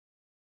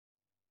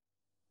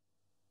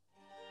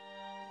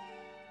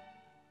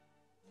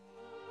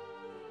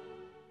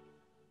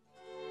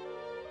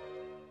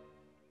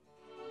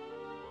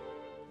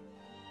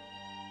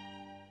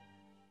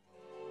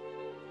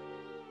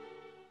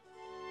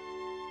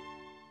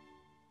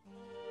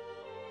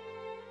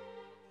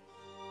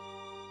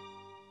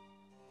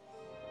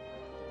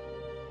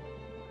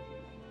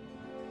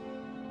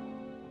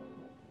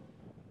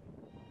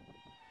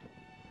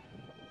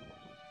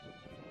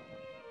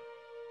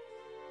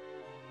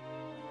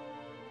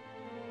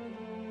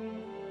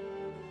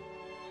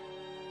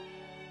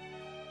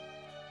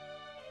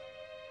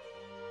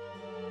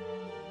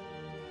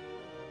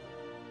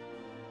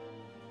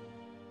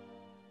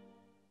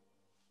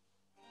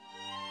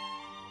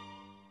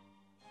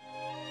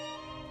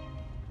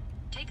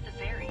take the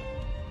ferry.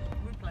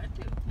 We plan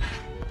to.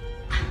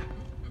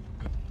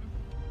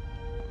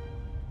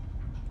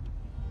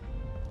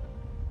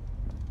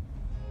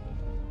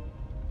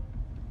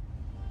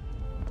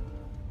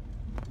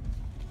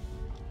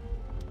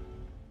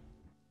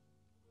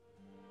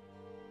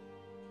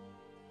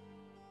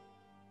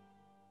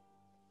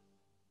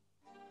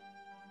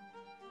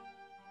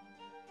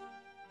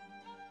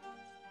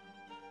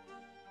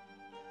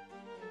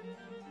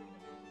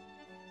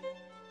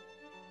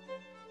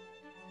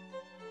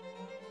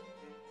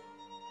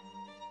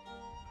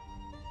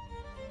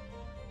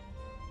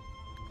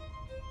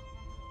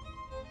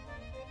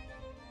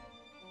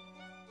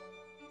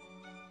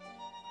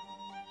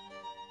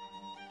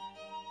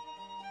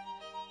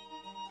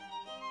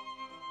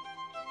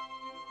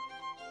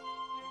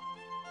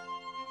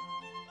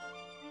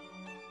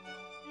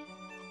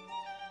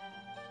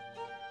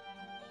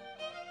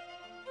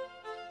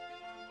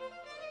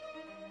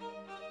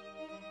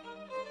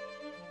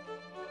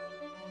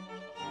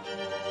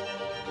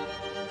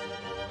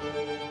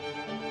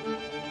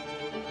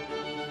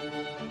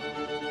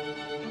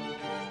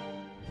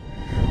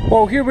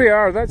 Well, here we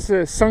are. That's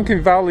the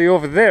sunken valley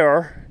over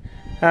there,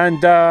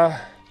 and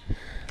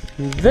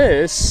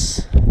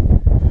this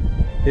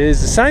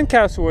is the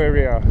Sandcastle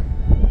area.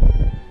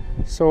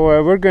 So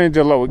we're going to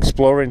do a little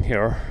exploring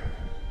here.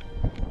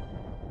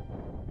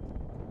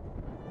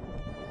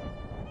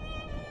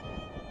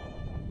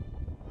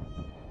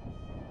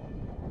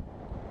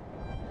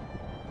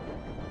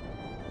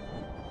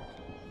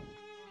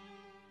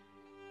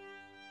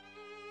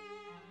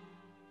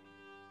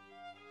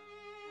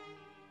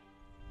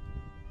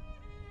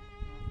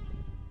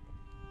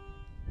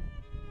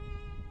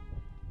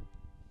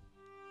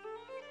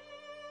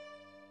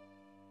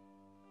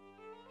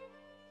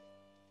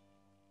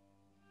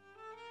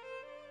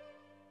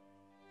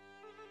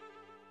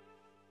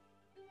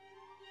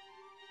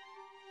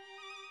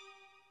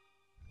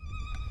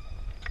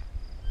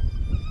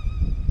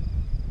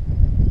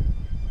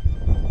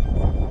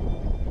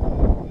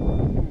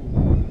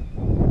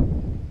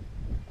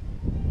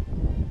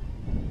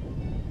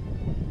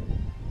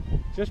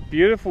 Just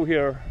beautiful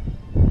here.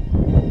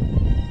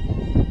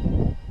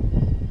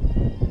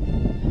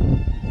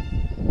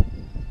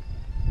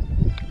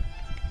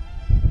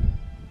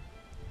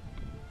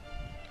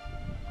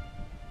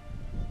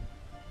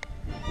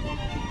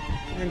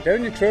 And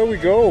down the trail we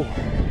go.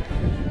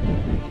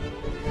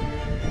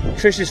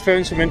 Trish has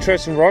found some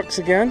interesting rocks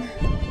again.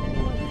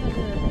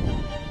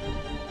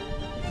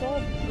 It's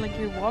all like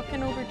you're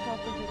walking over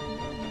top of it.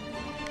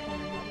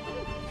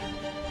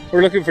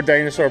 We're looking for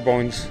dinosaur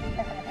bones.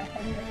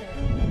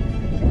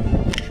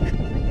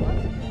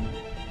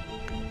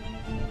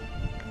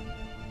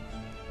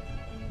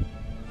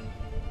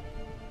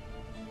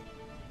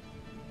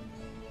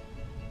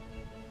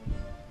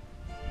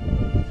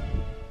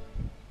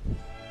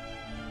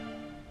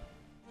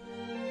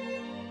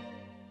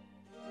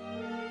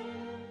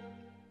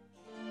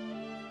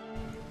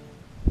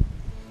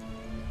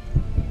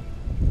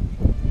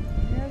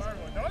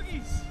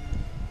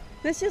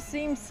 This just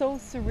seems so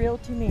surreal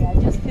to me. I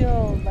just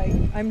feel like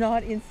I'm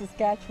not in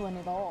Saskatchewan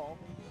at all.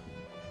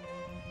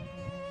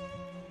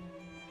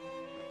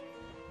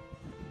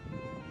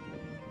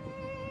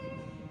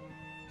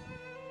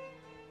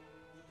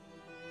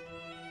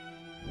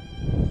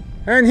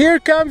 And here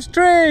comes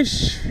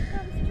Trish!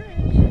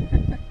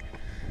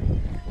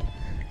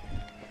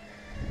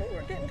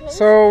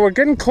 So we're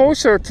getting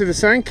closer to the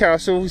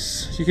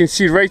Sandcastles. You can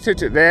see right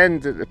out at the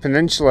end, at the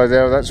peninsula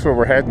there, that's where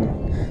we're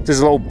heading. There's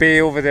a little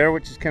bay over there,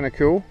 which is kind of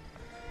cool.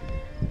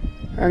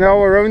 And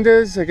all around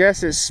us, I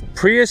guess it's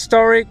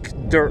prehistoric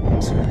dirt.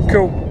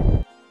 Cool.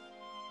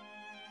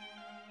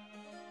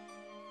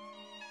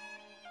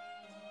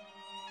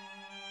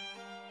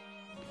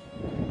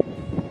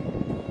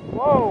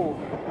 Whoa!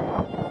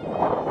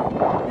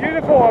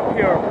 Beautiful up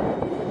here.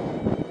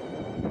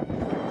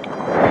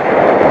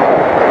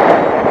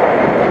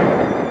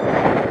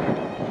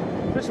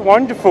 Just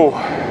wonderful.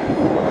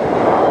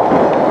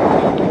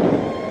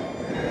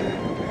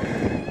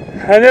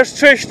 And there's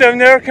Trish down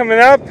there coming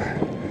up.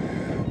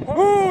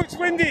 Oh, it's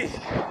windy.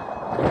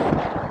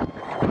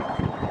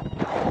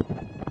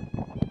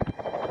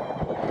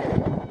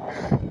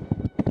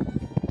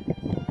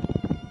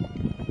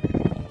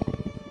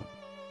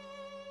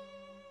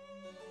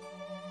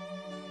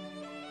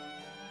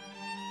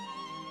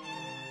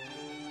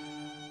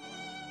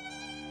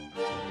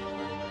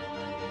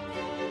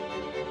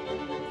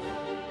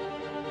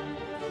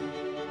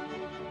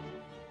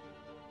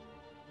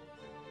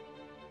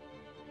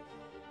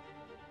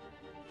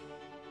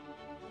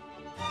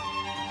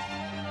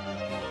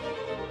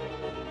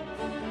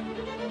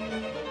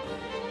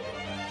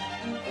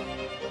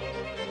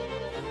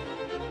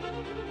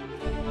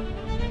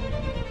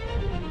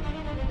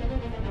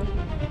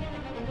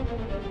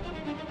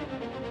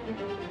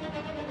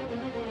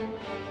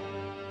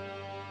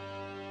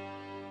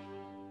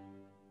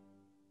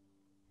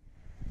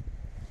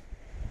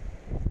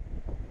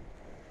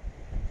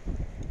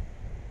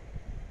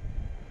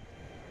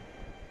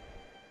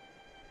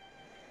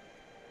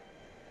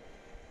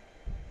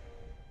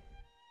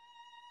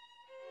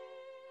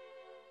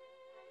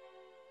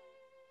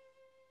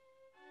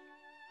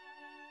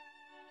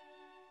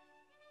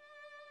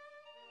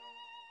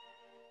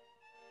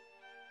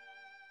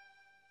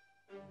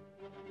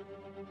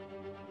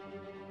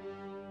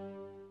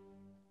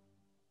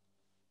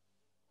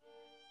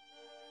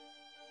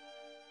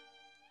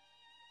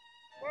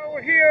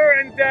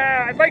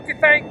 I'd like to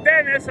thank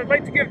Dennis. I'd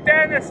like to give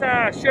Dennis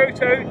a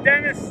shout out.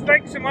 Dennis,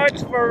 thanks so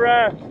much for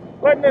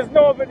letting us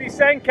know about these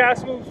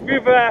sandcastles.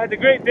 We've had a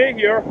great day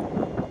here,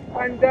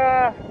 and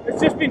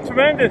it's just been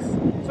tremendous.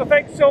 So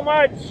thanks so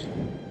much.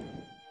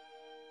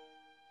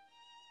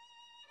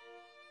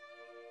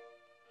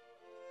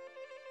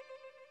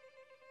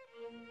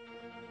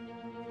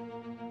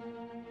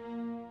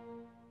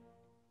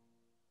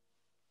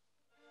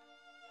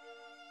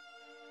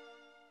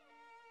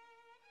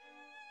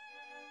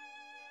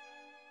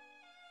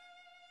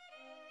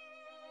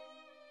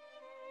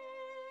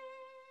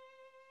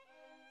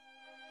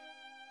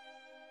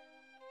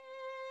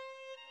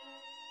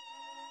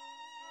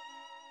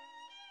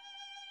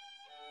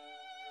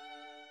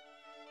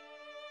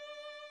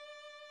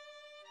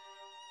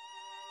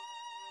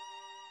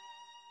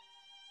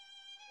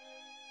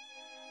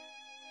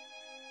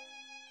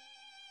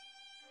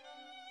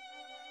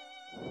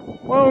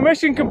 Well,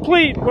 mission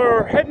complete.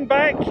 We're heading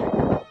back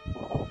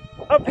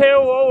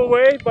uphill all the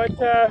way, but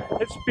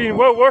it's been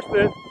well worth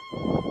it.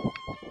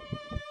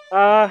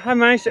 I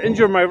managed to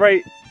injure my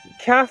right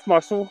calf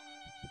muscle,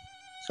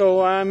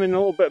 so I'm in a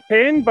little bit of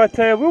pain, but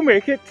we'll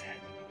make it.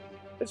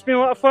 It's been a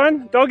lot of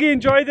fun. Doggy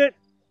enjoyed it.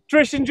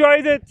 Trish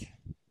enjoyed it.